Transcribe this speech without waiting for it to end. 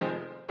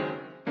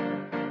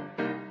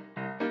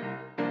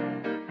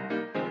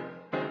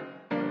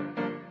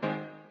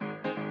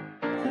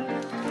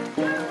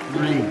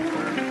Three,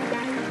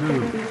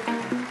 two,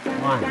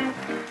 one.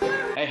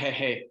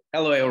 Hey.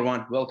 Hello,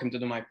 everyone. Welcome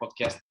to my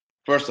podcast.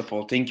 First of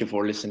all, thank you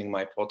for listening to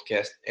my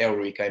podcast. Every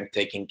week I'm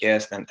taking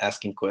guests and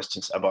asking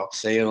questions about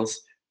sales.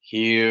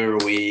 Here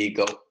we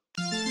go.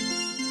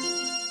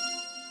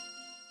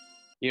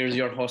 Here's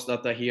your host,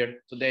 Data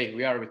here. Today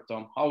we are with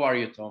Tom. How are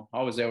you, Tom?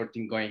 How is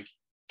everything going?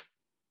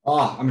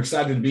 I'm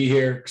excited to be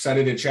here.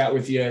 Excited to chat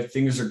with you.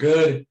 Things are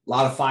good. A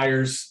lot of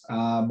fires,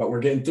 but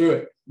we're getting through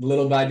it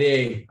little by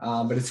day.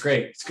 But it's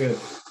great. It's good.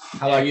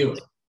 How about you?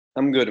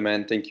 I'm good,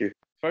 man. Thank you.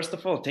 First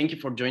of all, thank you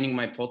for joining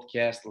my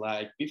podcast.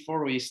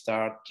 Before we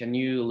start, can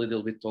you a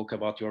little bit talk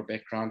about your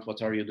background?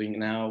 What are you doing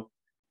now?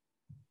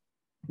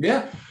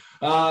 Yeah.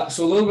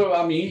 So a little bit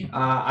about me.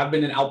 I've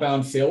been in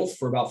outbound sales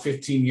for about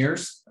 15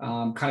 years.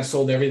 Kind of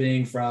sold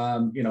everything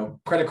from,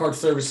 credit card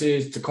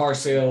services to car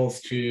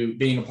sales to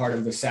being a part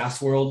of the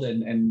SaaS world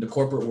and the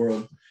corporate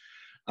world.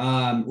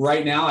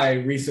 Right now, I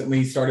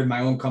recently started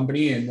my own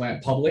company and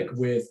went public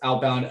with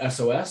Outbound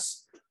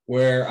SOS,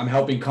 where I'm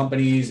helping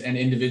companies and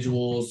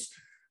individuals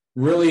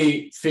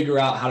really figure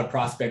out how to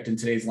prospect in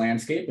today's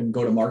landscape and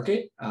go to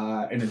market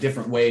in a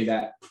different way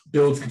that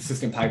builds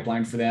consistent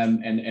pipeline for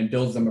them and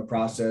builds them a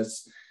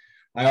process.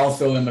 I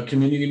also am a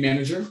community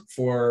manager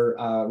for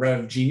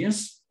Rev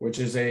Genius, which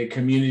is a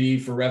community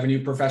for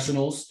revenue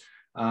professionals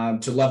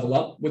to level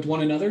up with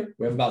one another.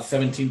 We have about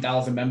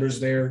 17,000 members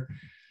there.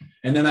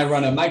 And then I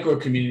run a micro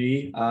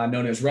community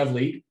known as Rev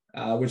League,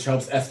 which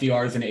helps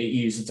SDRs and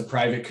AEs. It's a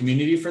private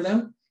community for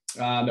them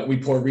that we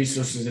pour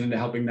resources into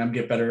helping them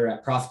get better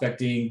at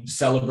prospecting,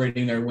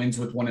 celebrating their wins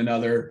with one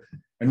another,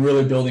 and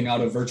really building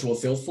out a virtual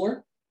sales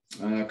floor.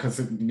 Because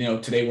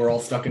today we're all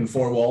stuck in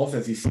four walls,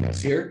 as you see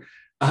us here.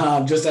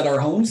 Just at our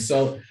homes.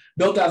 So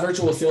built that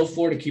virtual sales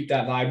floor to keep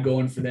that vibe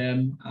going for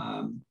them.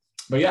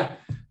 But yeah,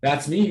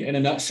 that's me in a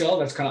nutshell.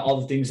 That's kind of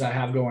all the things I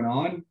have going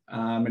on.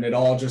 And it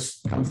all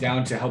just comes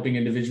down to helping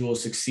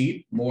individuals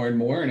succeed more and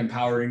more and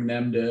empowering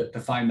them to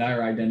find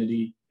their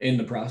identity in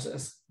the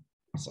process.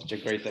 Such a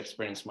great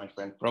experience, my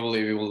friend.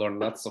 Probably we will learn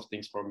lots of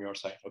things from your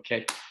side.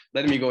 Okay,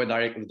 let me go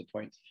directly to the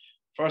point.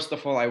 First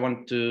of all, I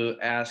want to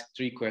ask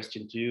 3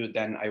 questions to you.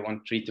 Then I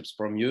want 3 tips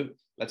from you.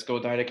 Let's go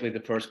directly to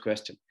the first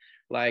question.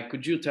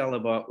 Could you tell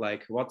about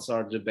what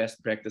are the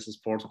best practices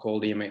for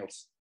cold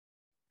emails?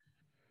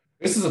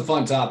 This is a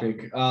fun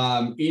topic.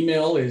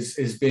 Email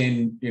has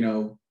been,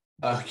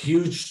 a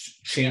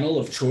huge channel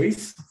of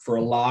choice for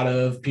a lot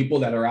of people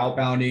that are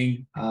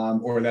outbounding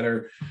or that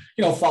are,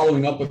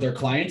 following up with their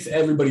clients.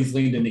 Everybody's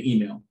leaned into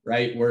email,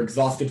 right? We're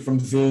exhausted from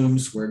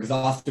Zooms. We're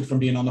exhausted from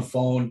being on the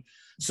phone.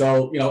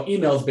 So,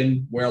 email's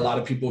been where a lot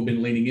of people have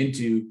been leaning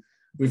into.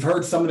 We've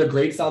heard some of the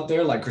greats out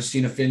there like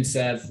Christina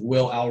Finsev,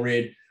 Will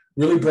Alrid,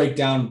 really break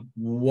down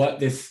what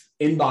this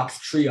inbox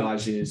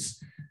triage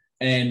is.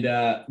 And,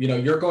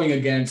 you're going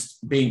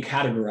against being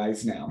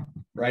categorized now,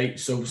 right?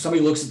 So if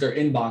somebody looks at their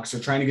inbox,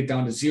 they're trying to get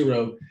down to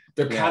 0.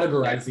 They're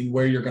categorizing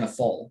where you're going to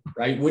fall,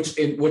 right?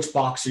 Which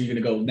box are you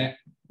going to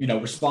go?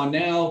 Respond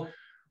now,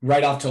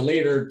 write off till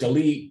later,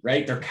 delete,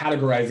 right? They're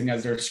categorizing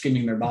as they're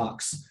skimming their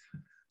box.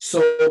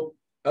 So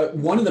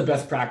one of the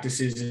best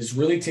practices is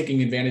really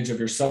taking advantage of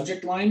your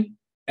subject line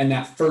and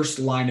that first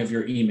line of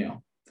your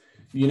email.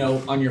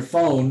 On your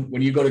phone,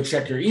 when you go to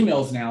check your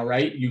emails now,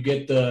 right, you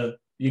get the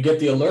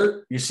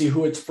alert, you see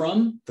who it's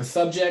from, the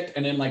subject,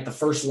 and then the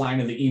first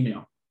line of the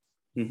email.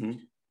 Mm-hmm.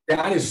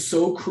 That is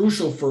so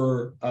crucial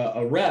for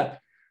a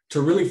rep to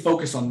really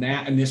focus on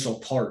that initial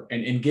part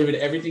and give it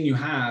everything you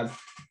have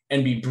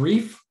and be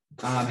brief,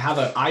 have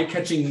an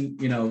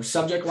eye-catching,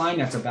 subject line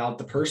that's about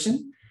the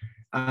person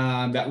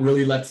that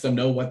really lets them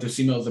know what this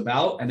email is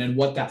about and then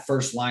what that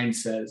first line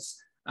says.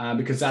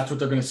 Because that's what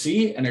they're going to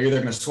see. And they're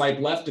either going to swipe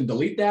left and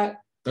delete that.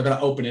 They're going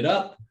to open it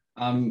up.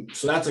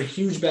 So that's a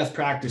huge best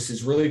practice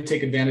is really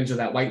take advantage of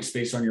that white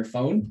space on your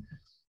phone.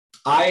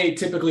 I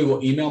typically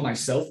will email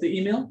myself the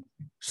email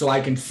so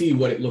I can see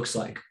what it looks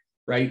like,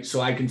 right?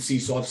 So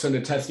I'll send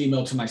a test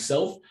email to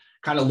myself,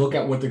 kind of look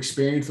at what the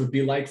experience would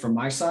be like from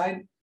my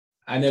side,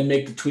 and then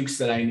make the tweaks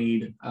that I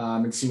need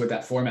and see what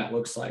that format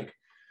looks like.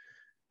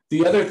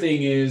 The other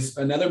thing is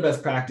another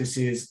best practice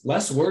is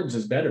less words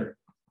is better.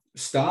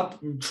 Stop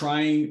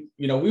trying,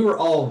 a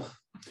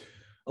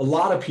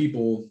lot of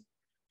people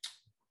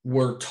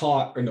were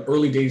taught in the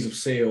early days of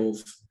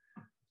sales,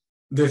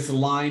 this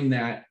line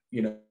that,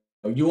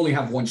 you only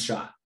have one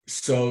shot.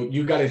 So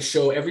you got to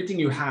show everything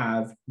you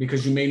have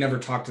because you may never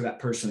talk to that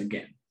person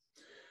again.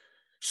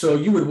 So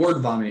you would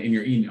word vomit in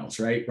your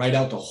emails, right? Write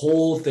out the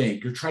whole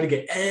thing. You're trying to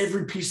get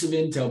every piece of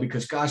intel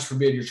because gosh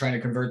forbid you're trying to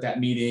convert that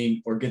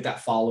meeting or get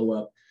that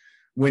follow-up.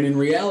 When in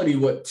reality,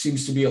 what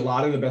seems to be a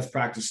lot of the best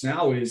practice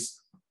now is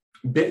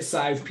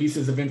bit-sized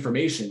pieces of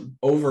information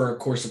over a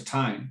course of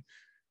time.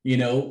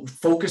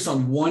 Focus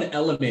on one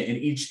element in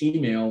each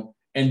email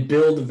and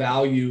build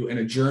value and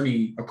a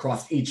journey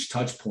across each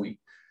touch point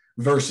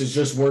versus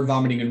just word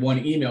vomiting in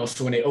one email.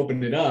 So when they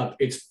open it up,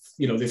 it's,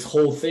 this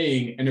whole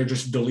thing and they're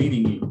just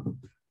deleting you.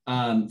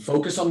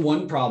 Focus on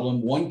one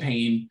problem, one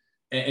pain,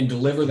 and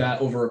deliver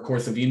that over a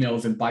course of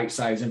emails and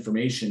bite-sized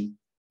information.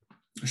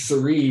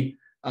 Suri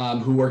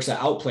who works at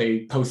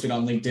Outplay, posted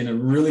on LinkedIn a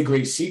really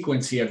great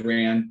sequence he had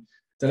ran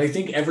that I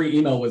think every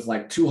email was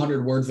like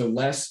 200 words or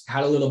less,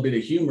 had a little bit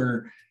of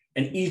humor,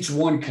 and each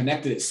one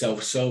connected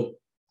itself. So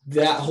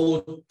that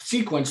whole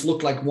sequence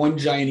looked like one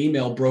giant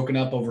email broken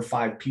up over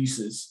 5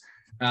 pieces.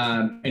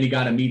 And he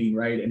got a meeting,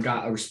 right, and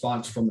got a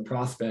response from the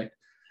prospect.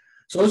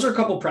 So those are a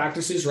couple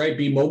practices, right?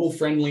 Be mobile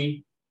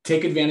friendly,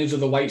 take advantage of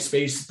the white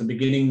space at the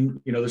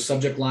beginning, the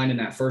subject line in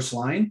that first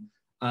line.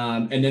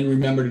 And then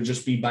remember to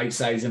just be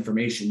bite-sized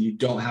information. You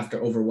don't have to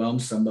overwhelm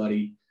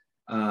somebody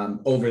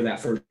over that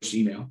first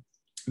email.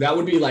 That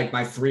would be like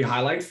my 3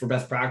 highlights for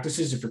best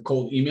practices. If you're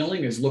cold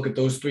emailing, is look at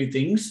those 3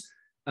 things.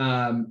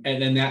 And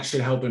then that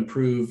should help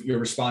improve your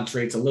response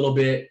rates a little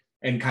bit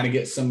and kind of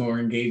get some more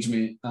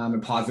engagement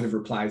and positive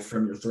replies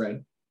from your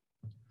thread.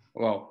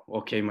 Well,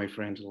 okay, my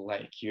friend,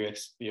 like you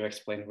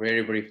explained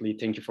very briefly.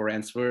 Thank you for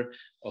answer.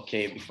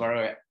 Okay, before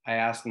I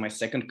ask my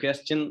second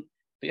question,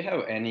 do you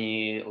have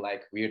any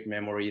like weird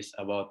memories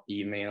about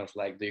emails?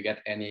 Like, do you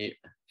get any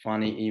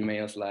funny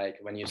emails? Like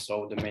when you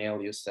saw the mail,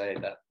 you say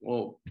that,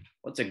 oh,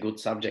 what's a good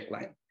subject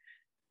line?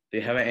 Do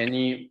you have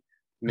any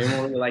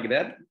memory like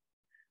that?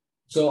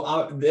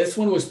 So this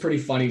one was pretty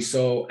funny.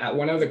 So at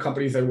one of the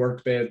companies I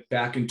worked with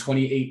back in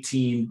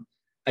 2018,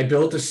 I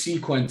built a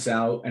sequence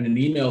out and an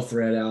email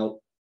thread out,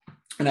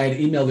 and I had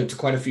emailed it to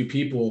quite a few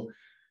people.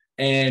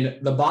 And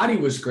the body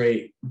was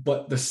great,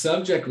 but the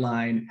subject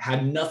line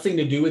had nothing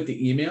to do with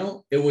the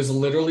email. It was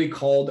literally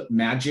called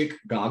Magic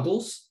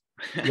Goggles,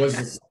 was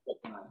the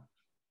subject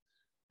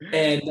line.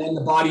 And then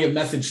the body of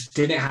message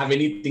didn't have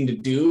anything to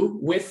do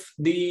with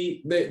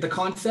the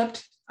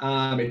concept.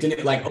 It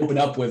didn't like open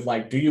up with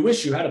like, do you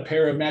wish you had a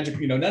pair of magic,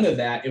 none of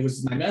that. It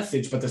was my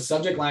message, but the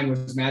subject line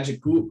was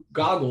Magic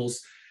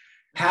Goggles.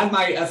 Had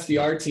my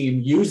SDR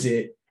team use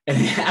it, and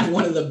it had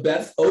one of the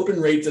best open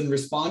rates and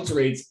response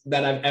rates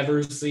that I've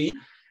ever seen.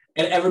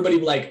 And everybody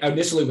like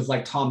initially was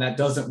like, Tom, that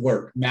doesn't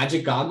work.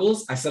 Magic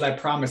Goggles. I said, I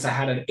promise. I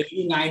had an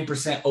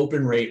 89%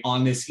 open rate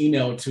on this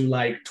email to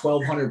like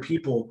 1,200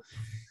 people.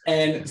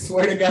 And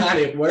swear to God,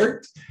 it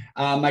worked.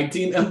 My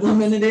team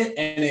implemented it,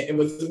 and it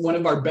was one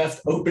of our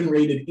best open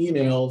rated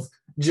emails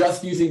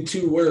just using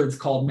 2 words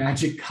called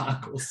Magic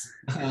Goggles.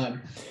 So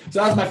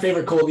that was my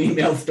favorite cold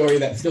email story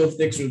that still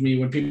sticks with me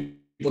when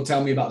people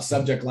tell me about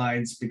subject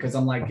lines, because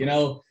I'm like,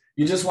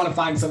 you just want to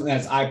find something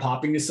that's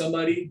eye-popping to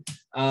somebody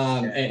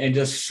and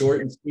just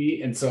short and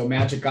sweet. And so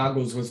Magic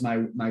Goggles was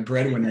my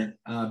breadwinner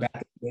back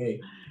in the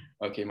day.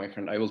 Okay, my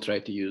friend, I will try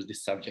to use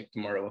this subject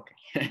tomorrow.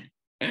 Okay.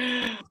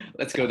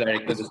 Let's go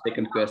directly to the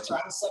second question.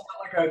 Try to send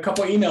out like a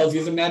couple emails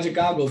using Magic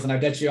Goggles, and I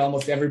bet you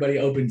almost everybody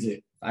opens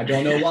it. I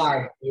don't know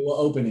why. They will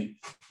open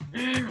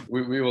it.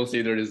 We will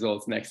see the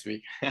results next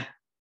week.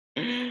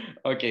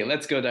 Okay,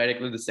 let's go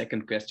directly to the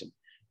second question.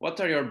 What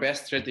are your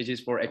best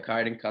strategies for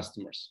acquiring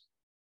customers?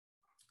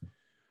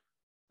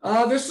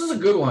 This is a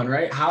good one,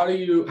 right? How do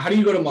you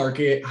go to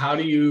market? How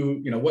do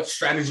you, what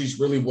strategies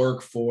really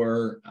work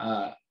for,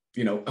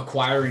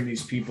 acquiring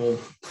these people?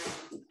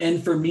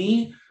 And for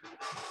me,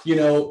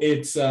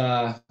 it's,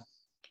 I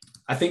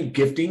think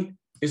gifting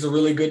is a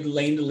really good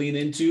lane to lean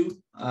into.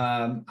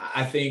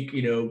 I think,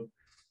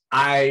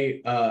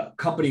 a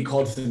company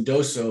called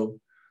Sendoso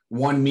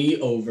won me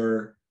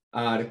over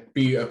to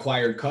be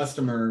acquired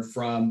customer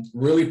from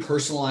really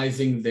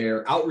personalizing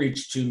their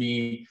outreach to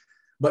me,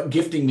 but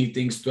gifting me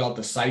things throughout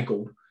the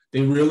cycle.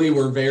 They really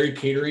were very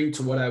catering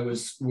to what I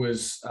was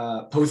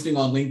posting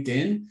on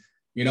LinkedIn.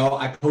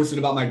 I posted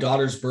about my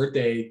daughter's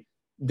birthday.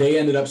 They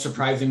ended up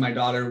surprising my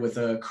daughter with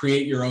a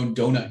create your own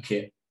donut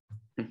kit,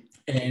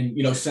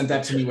 and sent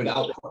that to me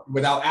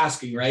without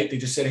asking. Right? They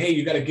just said, "Hey,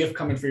 you got a gift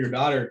coming for your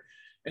daughter,"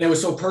 and it was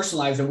so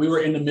personalized. And we were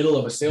in the middle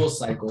of a sales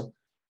cycle,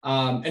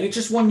 and it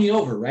just won me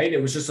over. Right?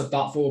 It was just a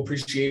thoughtful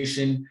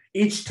appreciation.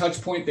 Each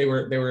touch point, they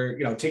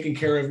were taking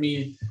care of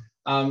me.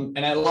 And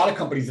a lot of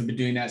companies have been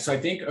doing that. So I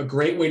think a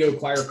great way to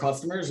acquire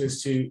customers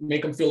is to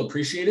make them feel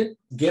appreciated,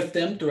 gift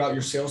them throughout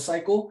your sales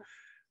cycle,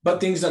 but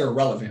things that are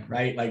relevant,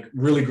 right? Like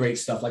really great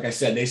stuff. Like I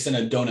said, they sent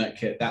a donut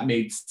kit. That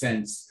made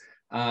sense.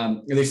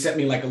 They sent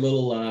me like a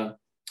little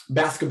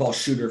basketball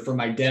shooter for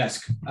my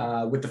desk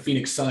with the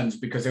Phoenix Suns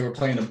because they were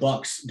playing the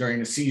Bucks during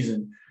the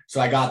season. So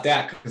I got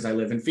that because I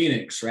live in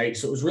Phoenix, right?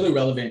 So it was really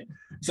relevant.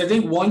 So I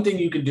think one thing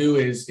you can do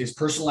is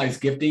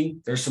personalized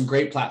gifting. There's some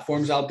great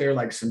platforms out there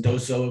like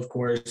Sendoso, of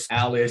course,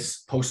 Alice,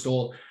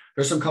 Postal.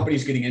 There's some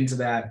companies getting into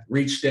that,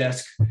 Reach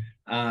Desk.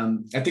 I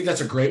think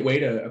that's a great way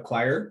to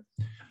acquire.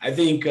 I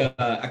think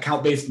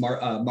account-based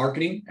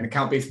marketing and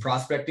account-based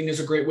prospecting is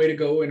a great way to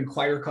go and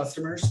acquire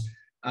customers.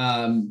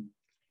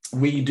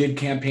 We did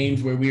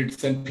campaigns where we would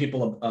send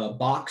people a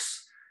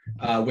box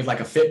with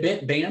like a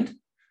Fitbit band.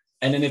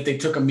 And then if they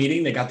took a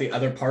meeting, they got the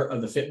other part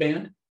of the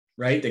Fitband,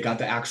 right? They got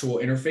the actual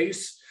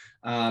interface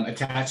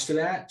attached to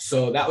that.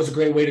 So that was a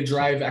great way to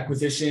drive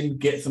acquisition,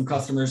 get some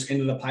customers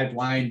into the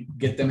pipeline,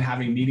 get them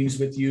having meetings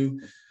with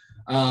you.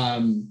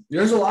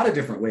 There's a lot of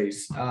different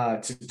ways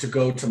to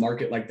go to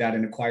market like that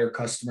and acquire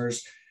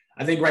customers.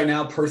 I think right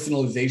now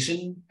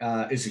personalization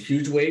is a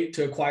huge way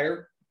to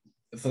acquire.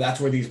 So that's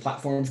where these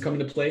platforms come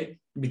into play,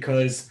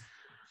 because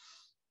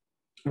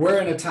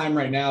we're in a time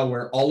right now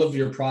where all of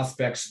your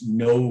prospects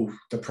know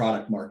the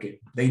product market.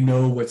 They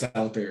know what's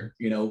out there.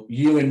 You know,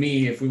 you and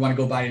me, if we want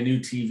to go buy a new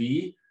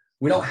TV,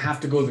 we don't have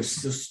to go to the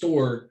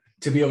store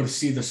to be able to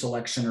see the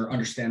selection or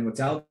understand what's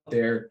out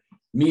there.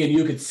 Me and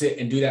you could sit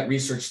and do that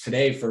research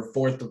today for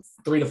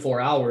 3 to 4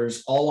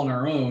 hours all on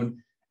our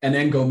own, and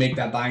then go make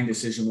that buying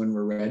decision when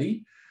we're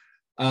ready.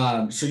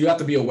 So you have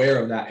to be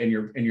aware of that in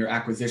your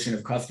acquisition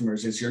of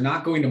customers. Is you're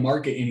not going to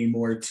market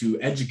anymore to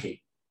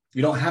educate.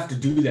 You don't have to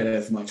do that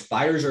as much.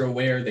 Buyers are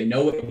aware. They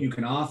know what you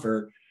can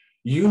offer.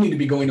 You need to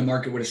be going to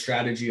market with a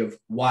strategy of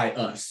why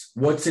us?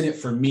 What's in it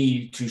for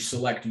me to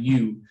select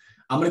you?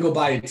 I'm going to go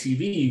buy a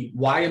TV.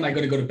 Why am I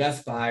going to go to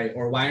Best Buy,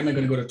 or why am I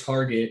going to go to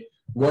Target?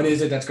 What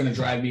is it that's going to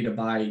drive me to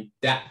buy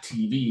that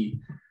TV?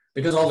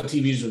 Because all the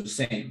TVs are the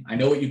same. I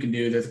know what you can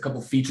do. There's a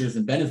couple features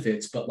and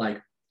benefits, but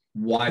like,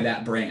 why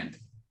that brand?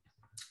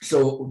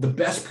 So the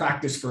best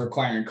practice for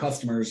acquiring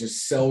customers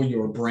is sell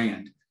your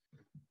brand.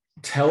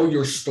 Tell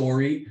your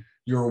story,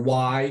 your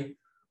why,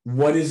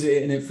 what is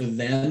it in it for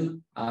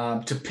them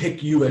to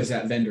pick you as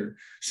that vendor.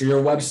 So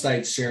your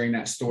website's sharing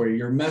that story,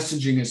 your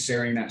messaging is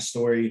sharing that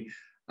story,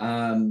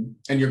 and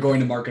you're going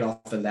to market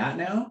off of that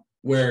now,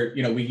 where,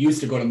 you know, we used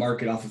to go to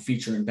market off of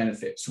feature and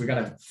benefit. So we got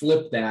to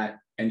flip that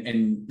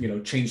and you know,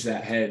 change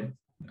that head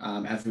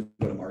as we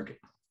go to market.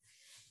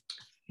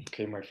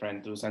 Okay, my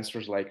friend, those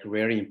answers like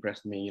really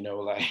impressed me, you know,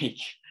 like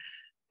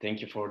thank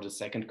you for the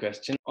second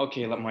question.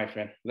 Okay, my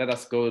friend, let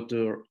us go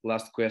to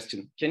last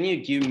question. Can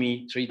you give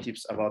me 3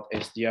 tips about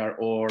SDR,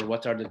 or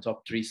what are the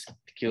top 3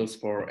 skills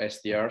for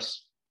SDRs?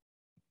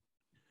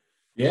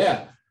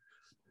 Yeah.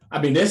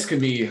 I mean, this can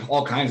be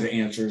all kinds of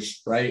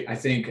answers, right? I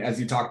think as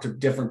you talk to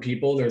different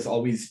people, there's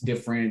always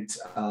different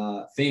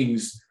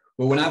things.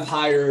 But when I've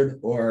hired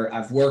or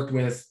I've worked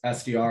with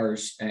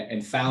SDRs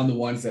and found the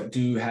ones that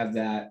do have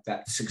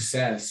that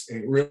success,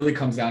 it really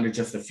comes down to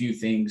just a few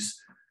things.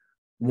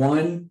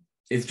 One,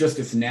 it's just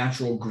this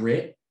natural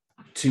grit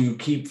to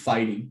keep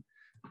fighting.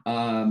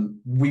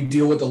 We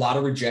deal with a lot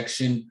of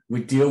rejection.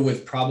 We deal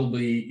with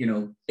probably,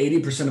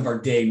 80% of our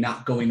day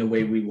not going the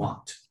way we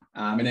want.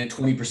 And then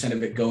 20%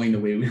 of it going the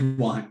way we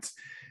want.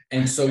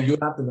 And so you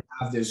have to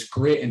have this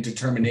grit and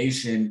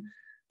determination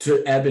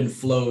to ebb and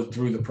flow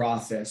through the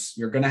process.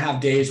 You're going to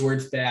have days where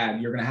it's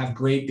bad. You're going to have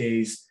great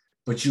days,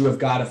 but you have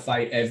got to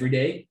fight every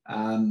day.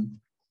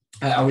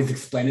 I always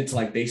explain it to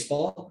like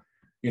baseball.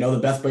 The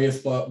best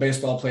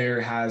baseball player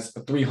has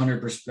a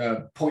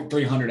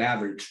 300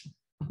 average.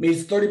 It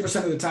means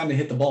 30% of the time they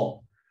hit the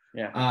ball.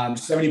 Yeah.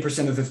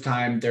 70% of the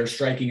time they're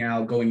striking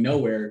out, going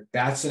nowhere.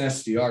 That's an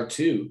SDR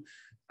too.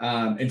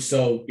 And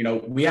so,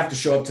 we have to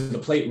show up to the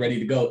plate ready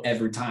to go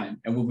every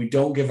time. And when we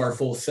don't give our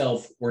full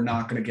self, we're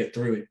not going to get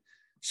through it.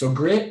 So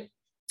grit.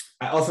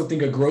 I also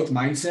think a growth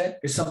mindset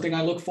is something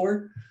I look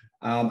for.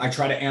 I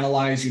try to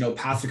analyze,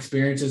 past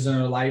experiences in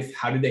their life.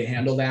 How did they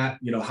handle that?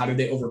 How did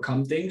they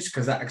overcome things?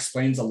 Because that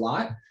explains a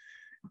lot.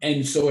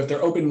 And so if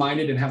they're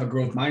open-minded and have a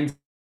growth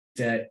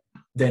mindset,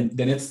 then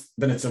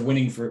it's a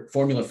winning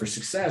formula for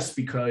success,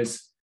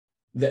 because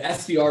the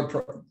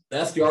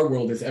SDR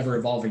world is ever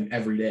evolving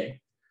every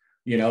day.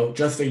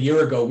 Just a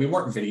year ago, we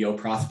weren't video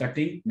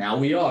prospecting. Now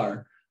we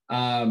are.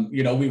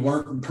 We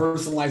weren't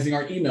personalizing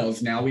our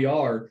emails. Now we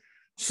are.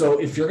 So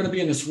if you're going to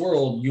be in this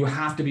world, you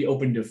have to be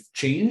open to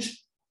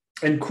change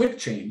and quick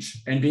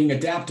change and being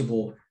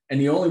adaptable. And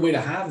the only way to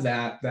have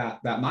that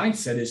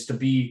mindset is to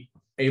be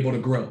able to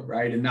grow,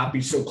 right? And not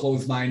be so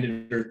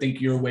closed-minded or think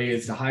your way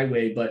is the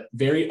highway, but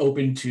very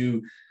open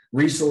to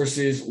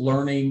resources,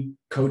 learning,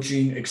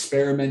 coaching,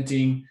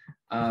 experimenting.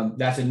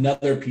 That's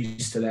another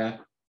piece to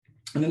that.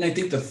 And then I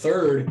think the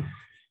third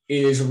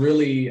is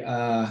really,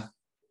 I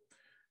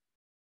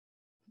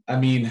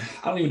don't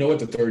even know what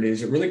the third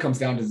is. It really comes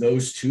down to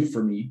those two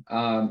for me.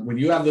 When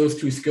you have those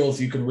two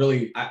skills, you can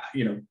really,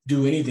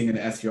 do anything in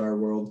the SDR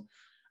world.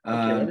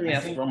 Okay, let me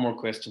ask one more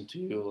question to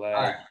you.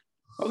 Like,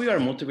 how you are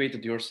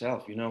motivated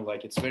yourself?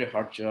 It's a very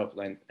hard job,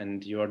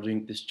 and you are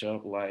doing this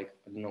job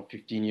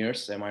 15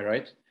 years. Am I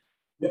right?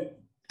 Yeah.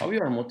 How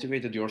you are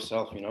motivated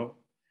yourself?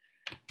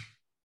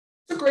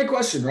 It's a great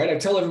question, right? I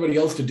tell everybody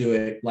else to do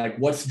it. Like,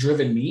 what's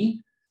driven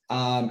me?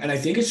 And I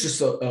think it's just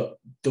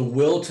the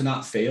will to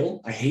not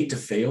fail. I hate to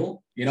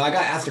fail. I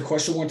got asked a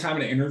question one time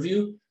in an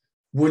interview.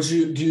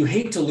 Do you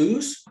hate to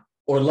lose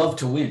or love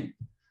to win?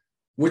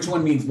 Which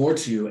one means more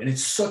to you? And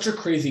it's such a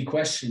crazy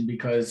question,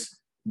 because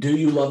do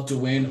you love to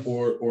win,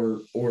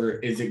 or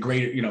is it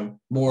greater,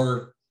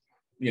 more,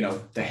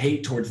 the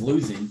hate towards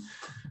losing?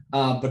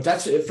 But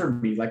that's it for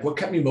me. Like, what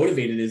kept me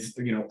motivated is,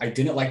 I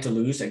didn't like to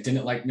lose. I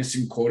didn't like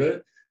missing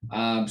quota.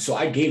 So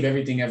I gave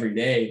everything every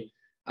day.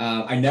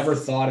 I never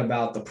thought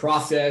about the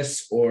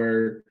process,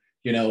 or,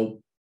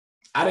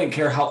 I didn't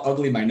care how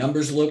ugly my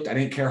numbers looked. I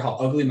didn't care how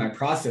ugly my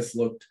process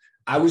looked.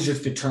 I was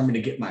just determined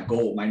to get my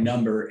goal, my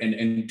number,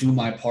 and do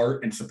my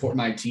part and support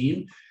my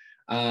team.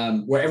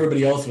 Where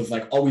everybody else was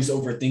like always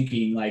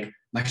overthinking, like,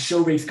 my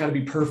show rate's got to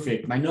be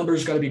perfect. My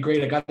numbers got to be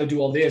great. I got to do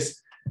all this.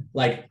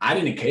 Like, I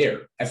didn't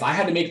care. If I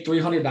had to make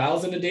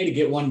 $300 in a day to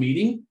get one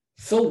meeting,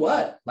 so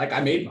what? Like,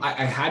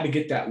 I had to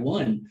get that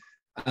one.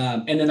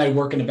 And then I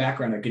work in the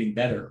background at getting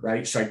better,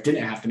 right? So I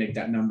didn't have to make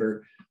that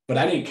number, but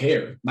I didn't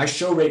care. My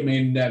show rate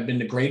may not have been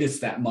the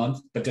greatest that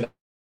month, but did I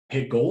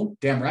hit goal?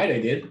 Damn right I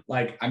did.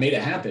 Like I made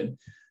it happen.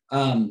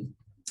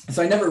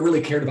 So I never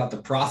really cared about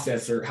the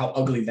process or how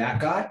ugly that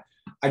got.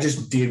 I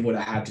just did what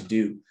I had to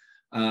do.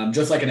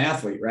 Just like an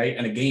athlete, right?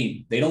 And a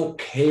game, they don't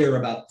care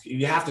about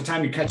half the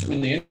time you catch them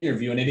in the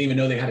interview and they didn't even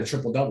know they had a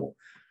triple double.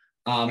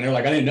 And they're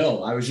like, I didn't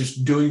know. I was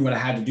just doing what I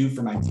had to do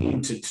for my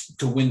team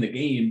to win the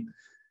game.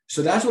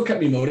 So that's what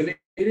kept me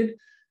motivated.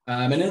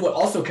 And then what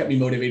also kept me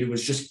motivated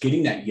was just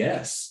getting that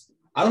yes.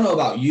 I don't know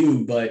about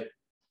you, but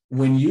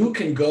when you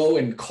can go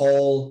and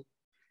call,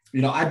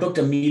 I booked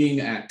a meeting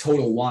at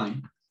Total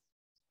Wine.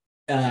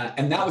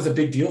 And that was a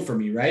big deal for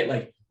me, right?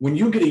 Like when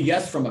you get a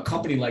yes from a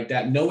company like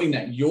that, knowing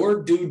that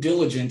your due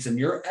diligence and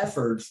your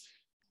efforts,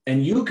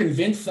 and you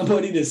convince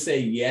somebody to say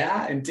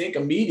yeah and take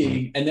a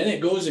meeting, and then it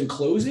goes and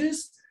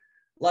closes,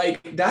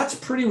 like that's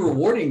pretty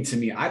rewarding to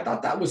me. I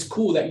thought that was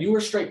cool that you were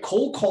straight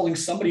cold calling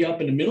somebody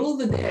up in the middle of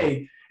the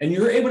day and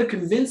you're able to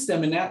convince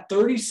them in that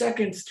 30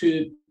 seconds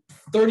to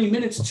 30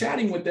 minutes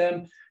chatting with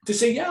them to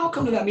say, yeah, I'll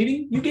come to that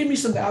meeting. You gave me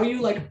some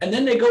value. Like, and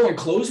then they go and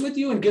close with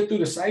you and get through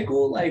the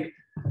cycle. Like,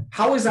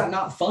 how is that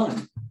not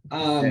fun?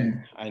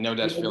 I know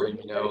that feeling,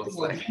 it's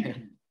like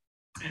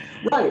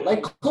right.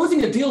 Like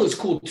closing a deal is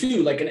cool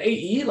too. Like an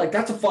AE, like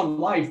that's a fun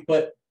life,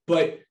 but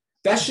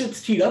that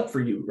shit's teed up for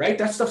you, right?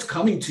 That stuff's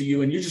coming to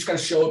you and you just got to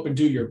show up and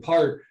do your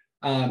part.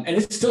 And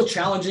it's still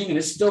challenging and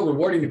it's still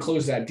rewarding to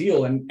close that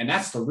deal. And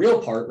that's the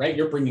real part, right?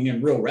 You're bringing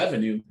in real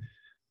revenue.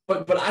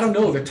 But I don't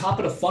know, the top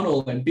of the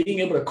funnel and being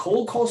able to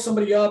cold call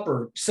somebody up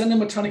or send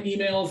them a ton of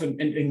emails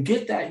and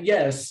get that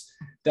yes,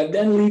 that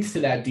then leads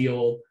to that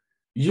deal.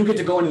 You get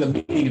to go into the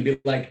meeting and be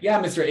like,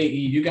 yeah, Mr. AE,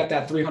 you got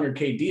that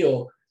 $300K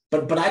deal,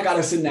 but I got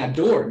us in that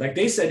door. Like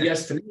they said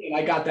yes to me and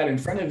I got that in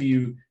front of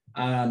you.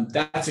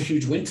 That's a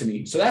huge win to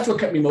me. So that's what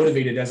kept me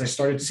motivated as I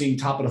started seeing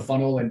top of the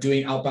funnel and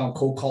doing outbound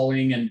cold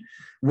calling and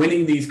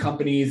winning these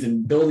companies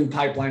and building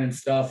pipeline and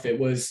stuff. It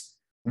was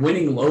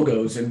winning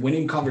logos and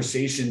winning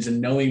conversations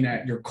and knowing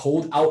that your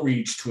cold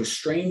outreach to a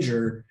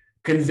stranger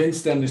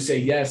convinced them to say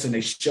yes. And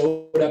they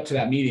showed up to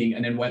that meeting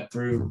and then went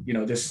through,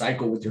 this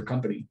cycle with your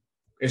company.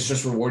 It's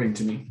just rewarding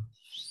to me.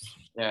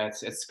 Yeah,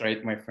 it's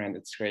great, my friend.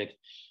 It's great.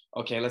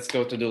 Okay, let's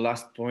go to the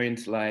last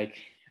point. Like,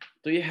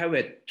 do you have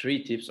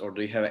 3 tips or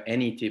do you have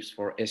any tips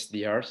for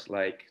SDRs?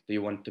 Like, do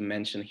you want to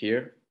mention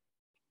here?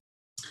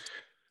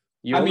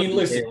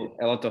 Listen,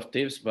 a lot of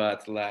tips,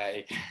 but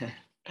like,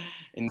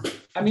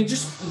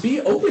 just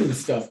be open to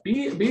stuff.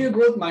 Be a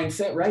growth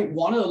mindset, right?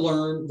 Want to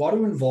learn, want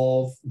to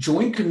involve,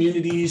 join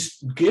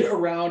communities, get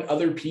around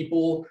other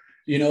people.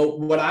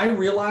 What I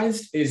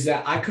realized is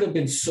that I could have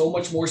been so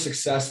much more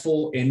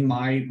successful in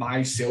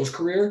my sales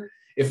career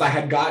if I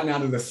had gotten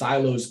out of the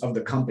silos of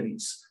the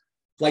companies.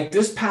 Like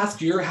this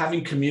past year,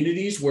 having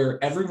communities where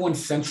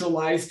everyone's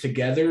centralized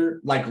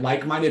together,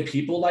 like-minded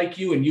people like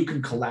you, and you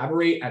can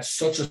collaborate at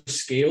such a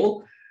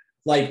scale.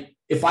 Like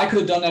if I could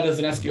have done that as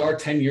an SDR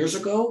 10 years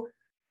ago,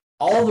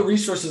 all the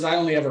resources I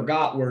only ever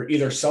got were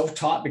either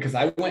self-taught because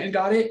I went and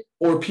got it,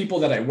 or people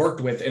that I worked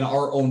with in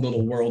our own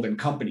little world and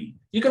company.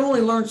 You can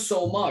only learn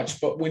so much,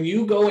 but when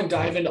you go and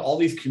dive into all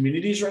these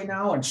communities right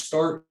now and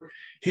start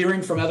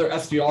hearing from other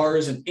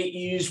SDRs and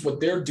AEs what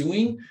they're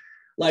doing,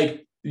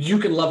 like you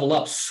can level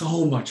up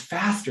so much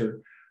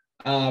faster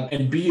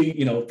and be,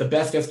 the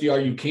best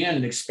SDR you can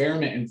and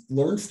experiment and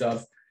learn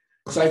stuff.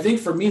 So I think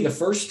for me, the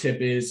first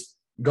tip is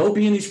go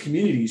be in these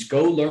communities,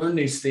 go learn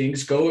these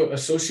things, go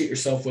associate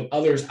yourself with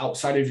others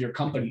outside of your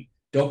company.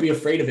 Don't be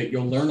afraid of it.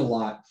 You'll learn a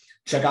lot.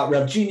 Check out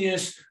Rev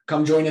Genius,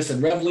 come join us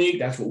in Rev League.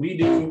 That's what we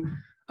do.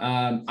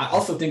 I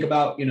also think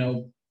about,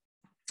 the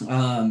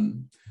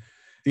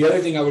other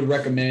thing I would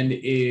recommend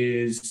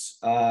is,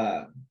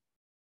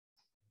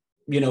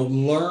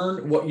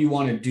 learn what you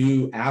want to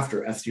do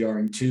after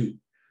SDRing too.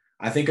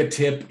 I think a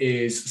tip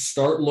is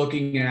start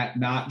looking at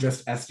not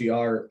just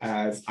SDR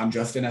as I'm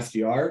just an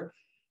SDR,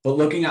 but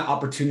looking at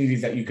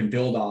opportunities that you can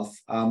build off.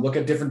 Look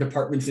at different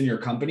departments in your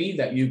company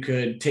that you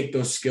could take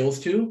those skills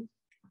to.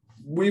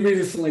 We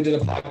recently did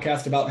a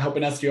podcast about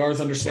helping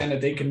SDRs understand that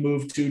they can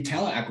move to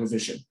talent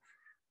acquisition.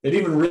 They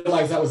didn't even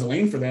realize that was a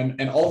lane for them.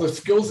 And all the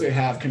skills they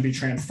have can be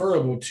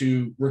transferable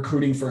to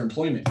recruiting for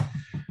employment.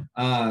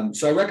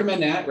 So I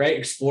recommend that, right?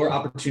 Explore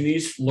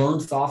opportunities, learn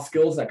soft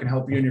skills that can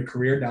help you in your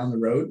career down the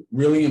road,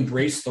 really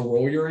embrace the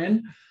role you're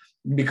in,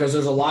 because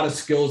there's a lot of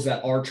skills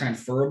that are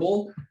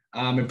transferable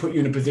and put you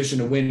in a position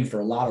to win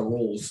for a lot of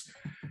roles.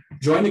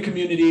 Join the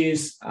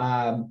communities.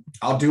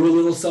 I'll do a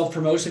little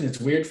self-promotion.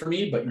 It's weird for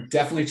me, but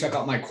definitely check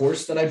out my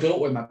course that I built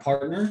with my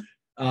partner.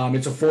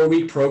 It's a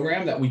 4-week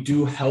program that we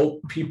do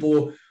help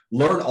people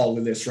learn all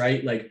of this,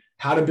 right? Like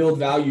how to build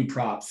value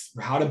props,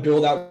 how to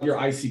build out your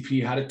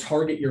ICP, how to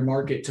target your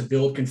market to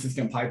build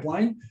consistent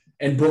pipeline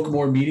and book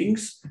more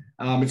meetings.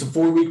 It's a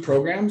 4-week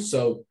program.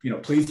 So,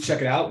 please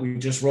check it out. We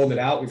just rolled it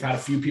out. We've had a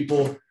few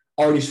people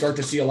already start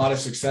to see a lot of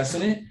success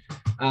in it.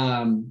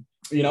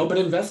 But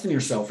invest in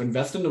yourself,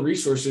 invest in the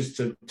resources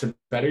to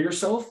better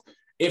yourself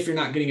if you're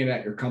not getting it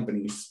at your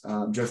companies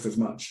just as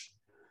much.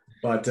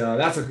 But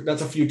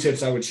that's a few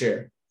tips I would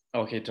share.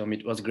 Okay, Tom,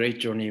 it was a great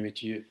journey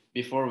with you.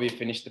 Before we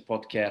finish the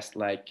podcast,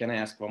 like, can I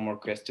ask one more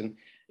question?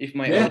 If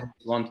my Yeah.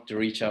 audience wanted to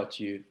reach out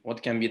to you,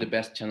 what can be the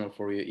best channel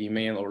for you?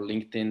 Email or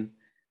LinkedIn?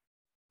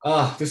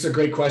 This is a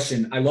great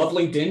question. I love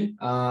LinkedIn.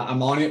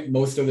 I'm on it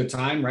most of the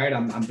time, right?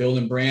 I'm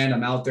building brand.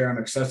 I'm out there. I'm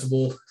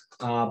accessible.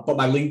 But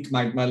my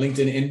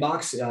LinkedIn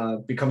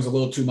inbox becomes a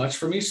little too much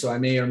for me, so I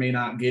may or may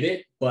not get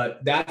it.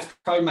 But that's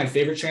probably my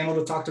favorite channel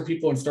to talk to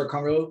people and start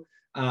convo.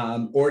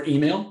 Or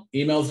email.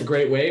 Email is a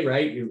great way,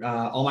 right?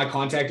 All my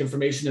contact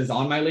information is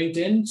on my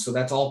LinkedIn, so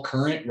that's all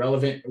current,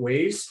 relevant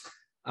ways.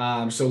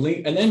 So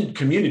link, and then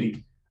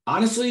community.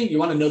 Honestly, you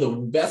want to know the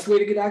best way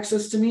to get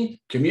access to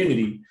me?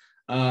 Community.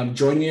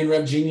 Join me in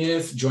Rev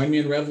Genius, join me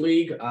in Rev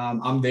League.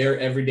 I'm there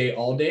every day,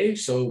 all day.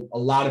 So a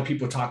lot of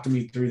people talk to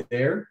me through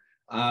there.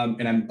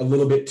 And I'm a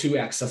little bit too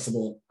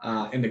accessible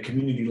in the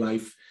community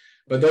life.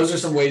 But those are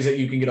some ways that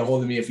you can get a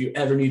hold of me if you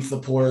ever need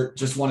support,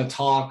 just want to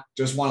talk,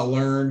 just want to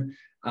learn,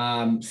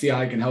 see how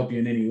I can help you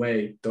in any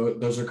way.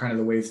 Those are kind of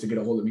the ways to get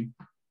a hold of me.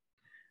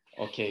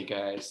 Okay,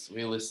 guys,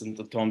 we listened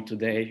to Tom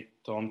today.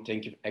 Tom,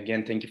 thank you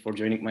again. Thank you for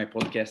joining my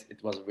podcast.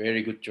 It was a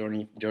very good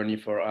journey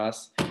for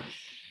us.